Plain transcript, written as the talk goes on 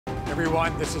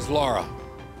everyone. This is Laura,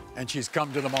 and she's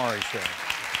come to the Maury Show.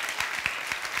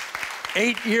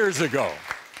 8 years ago,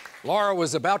 Laura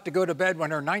was about to go to bed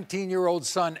when her 19-year-old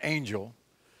son, Angel,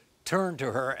 turned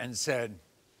to her and said,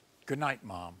 "Good night,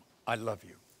 Mom. I love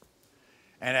you."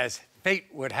 And as fate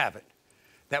would have it,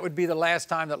 that would be the last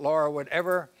time that Laura would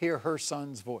ever hear her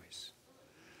son's voice.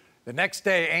 The next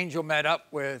day, Angel met up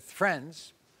with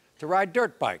friends to ride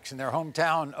dirt bikes in their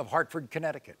hometown of Hartford,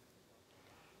 Connecticut.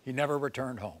 He never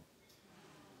returned home.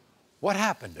 What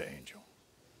happened to Angel?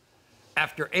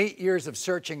 After 8 years of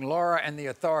searching, Laura and the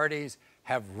authorities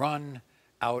have run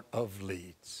out of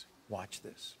leads. Watch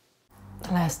this.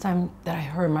 The last time that I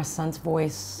heard my son's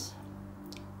voice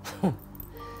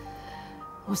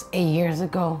was 8 years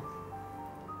ago.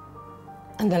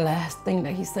 And the last thing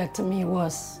that he said to me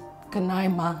was, "Good night,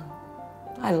 Ma.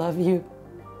 I love you."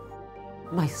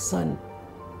 My son,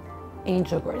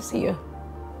 Angel Garcia,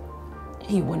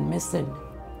 he went missing.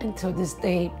 Until this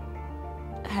day,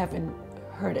 I haven't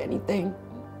heard anything.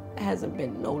 There hasn't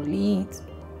been no leads.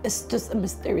 It's just a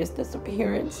mysterious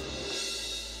disappearance.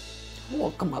 I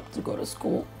woke him up to go to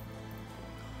school.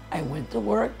 I went to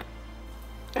work.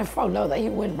 I found out that he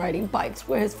went riding bikes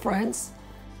with his friends.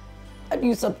 I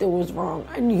knew something was wrong.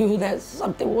 I knew that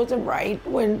something wasn't right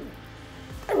when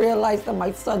I realized that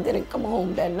my son didn't come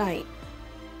home that night.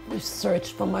 We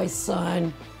searched for my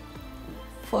son,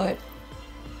 foot,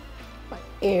 my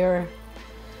ear,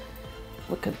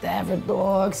 with cadaver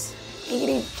dogs. He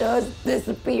didn't just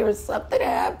disappear. Something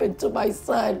happened to my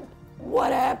son.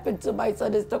 What happened to my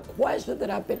son is the question that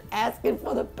I've been asking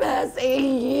for the past 8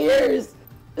 years.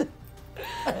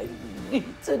 I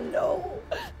need to know.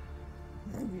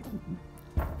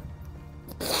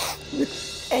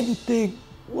 Anything,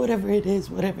 whatever it is,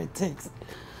 whatever it takes,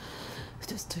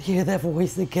 just to hear that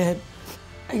voice again.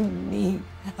 I need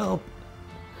help.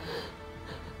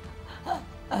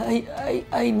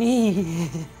 I need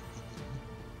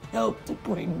help to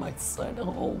bring my son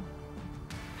home.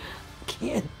 I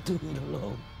can't do it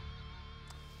alone.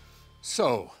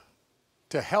 So,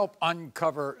 to help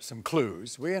uncover some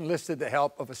clues, we enlisted the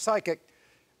help of a psychic.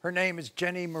 Her name is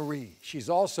Jennie Marie. She's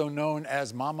also known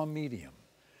as Mama Medium.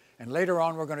 And later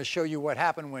on, we're going to show you what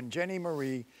happened when Jennie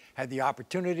Marie had the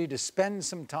opportunity to spend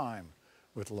some time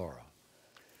with Laura.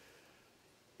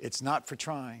 It's not for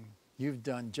trying. You've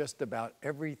done just about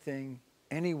everything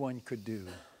anyone could do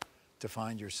to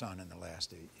find your son in the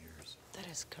last 8 years. That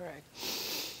is correct.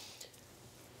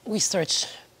 We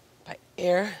searched by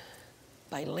air,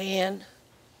 by land,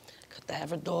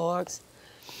 cadaver dogs,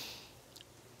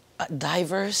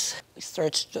 divers. We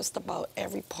searched just about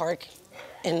every park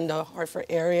in the Hartford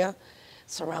area,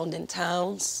 surrounding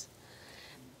towns.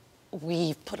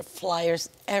 We put flyers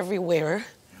everywhere,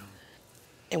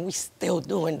 and we're still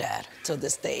doing that to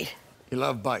this day. He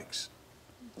loved bikes.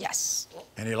 Yes.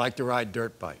 And he liked to ride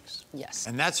dirt bikes. Yes.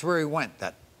 And that's where he went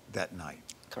that night.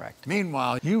 Correct.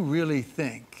 Meanwhile, you really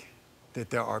think that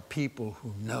there are people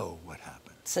who know what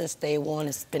happened. Since day one,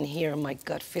 it's been here in my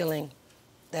gut feeling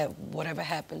that whatever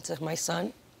happened to my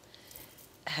son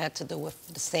had to do with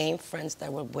the same friends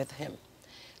that were with him,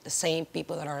 the same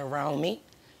people that are around me,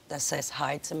 that says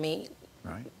hi to me.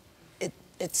 Right.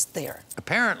 It's there.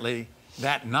 Apparently,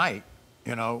 that night,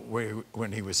 you know,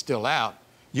 when he was still out,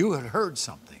 you had heard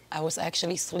something. I was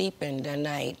actually sleeping that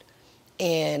night,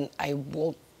 and I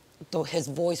woke, though his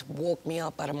voice woke me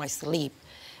up out of my sleep.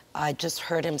 I just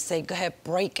heard him say, "Go ahead,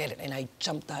 break it," and I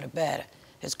jumped out of bed.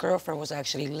 His girlfriend was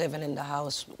actually living in the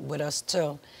house with us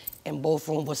too, and both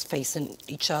rooms was facing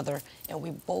each other, and we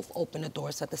both opened the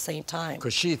doors at the same time.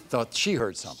 Because she thought she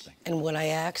heard something. And when I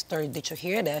asked her, "Did you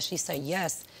hear that?" she said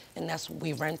yes, and that's when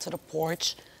we ran to the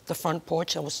porch, the front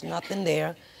porch, there was nothing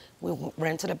there. We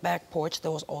ran to the back porch,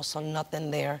 there was also nothing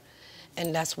there,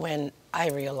 and that's when I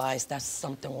realized that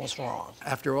something was wrong.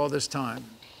 After all this time,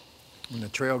 when the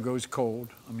trail goes cold,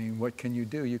 I mean, what can you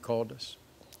do? You called us.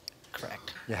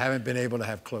 Correct. You haven't been able to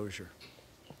have closure.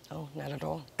 No, not at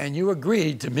all. And you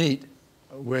agreed to meet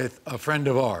with a friend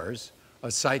of ours,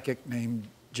 a psychic named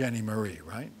Jennie Marie,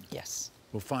 right? Yes.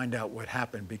 We'll find out what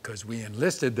happened because we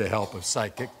enlisted the help of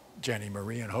psychic Jennie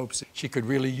Marie in hopes she could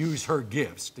really use her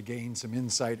gifts to gain some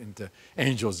insight into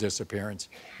Angel's disappearance.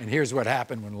 And here's what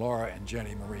happened when Laura and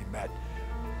Jennie Marie met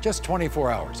just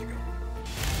 24 hours ago.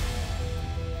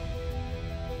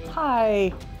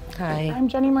 Hi. Hi. I'm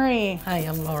Jennie Marie. Hi,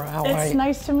 I'm Laura. How are you? It's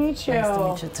nice to meet you. Nice to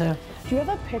meet you too. Do you have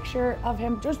a picture of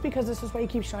him? Just because this is why he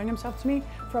keeps showing himself to me,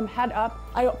 from head up.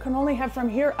 I can only have from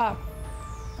here up.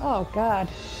 Oh, God.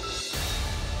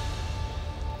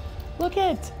 Look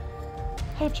it.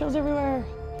 I have chills everywhere.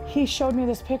 He showed me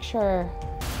this picture.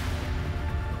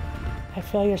 I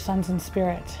feel your son's in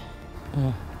spirit.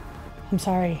 I'm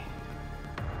sorry.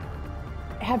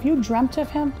 Have you dreamt of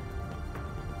him?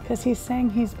 Because he's saying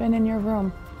he's been in your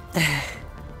room.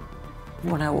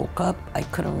 When I woke up, I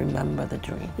couldn't remember the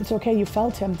dream. It's okay, you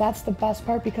felt him. That's the best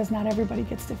part because not everybody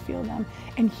gets to feel them.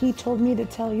 And he told me to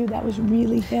tell you that was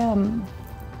really him.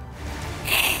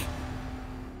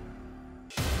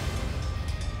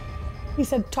 He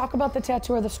said, talk about the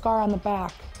tattoo or the scar on the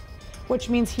back, which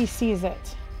means he sees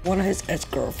it. One of his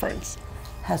ex-girlfriends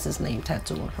has his name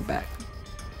tattooed on her back.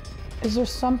 Is there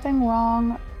something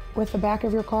wrong with the back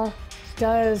of your car?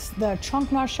 Does the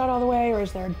trunk not shut all the way, or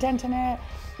is there a dent in it?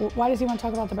 Why does he want to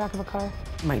talk about the back of a car?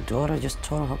 My daughter just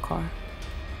totaled her car.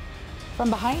 From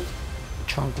behind? The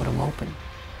trunk with him open.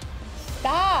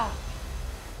 Stop!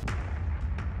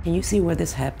 Can you see where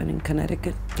this happened in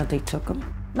Connecticut, that they took him?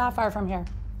 Not far from here.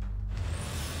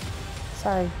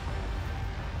 Sorry.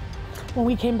 When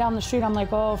we came down the street, I'm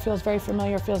like, oh, feels very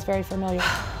familiar, feels very familiar.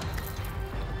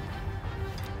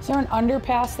 Is there an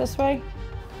underpass this way?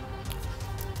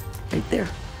 Right there.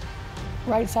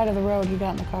 Right side of the road, he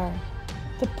got in the car.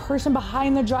 The person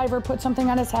behind the driver put something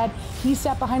on his head. He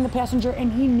sat behind the passenger and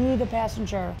he knew the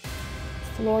passenger.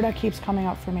 Florida keeps coming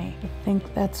up for me. I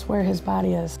think that's where his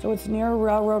body is. So it's near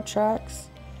railroad tracks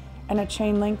and a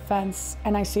chain link fence,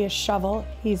 and I see a shovel.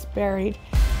 He's buried.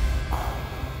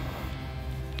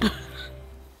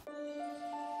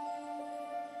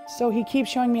 So he keeps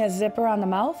showing me a zipper on the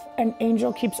mouth. An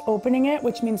angel keeps opening it,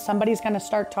 which means somebody's gonna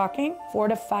start talking. 4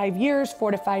 to 5 years, 4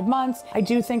 to 5 months. I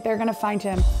do think they're gonna find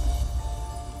him.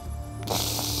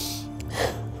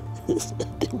 This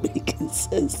isn't making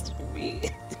sense to me.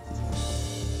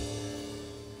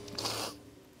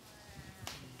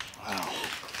 Wow.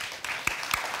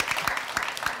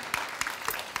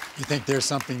 You think there's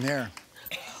something there?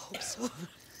 I hope so. Okay.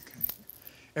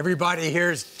 Everybody,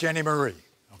 here's Jennie Marie,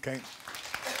 okay?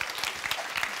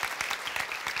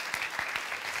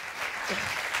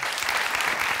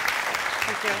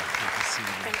 Thank you.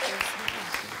 Thank you.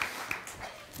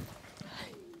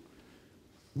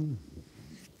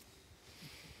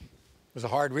 It was a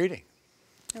hard reading.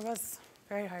 It was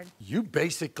very hard. You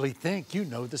basically think you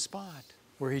know the spot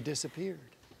where he disappeared.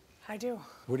 I do.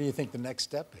 What do you think the next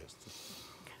step is?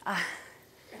 I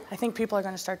think people are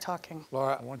going to start talking.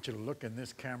 Laura, I want you to look in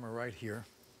this camera right here.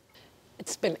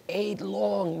 It's been 8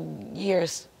 long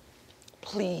years.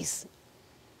 Please,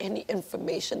 any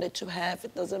information that you have,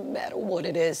 it doesn't matter what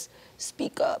it is,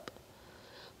 speak up.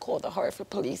 Call the Hartford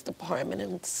Police Department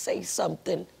and say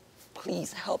something.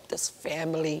 Please help this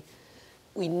family.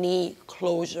 We need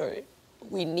closure.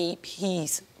 We need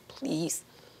peace. Please,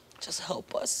 just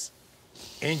help us.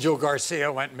 Angel Garcia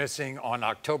went missing on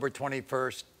October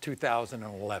 21st,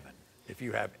 2011. If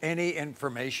you have any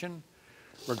information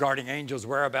regarding Angel's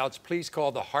whereabouts, please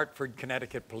call the Hartford,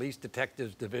 Connecticut Police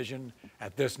Detectives Division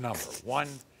at this number,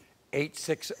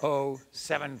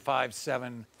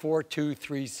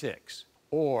 1-860-757-4236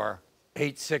 or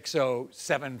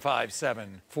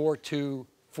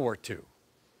 860-757-4242.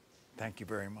 Thank you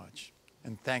very much.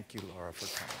 And thank you, Laura, for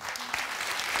coming.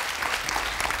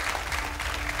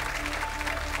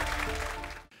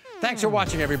 Thanks for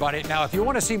watching, everybody. Now, if you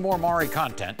want to see more Maury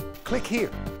content, click here.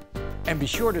 And be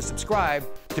sure to subscribe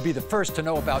to be the first to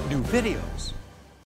know about new videos.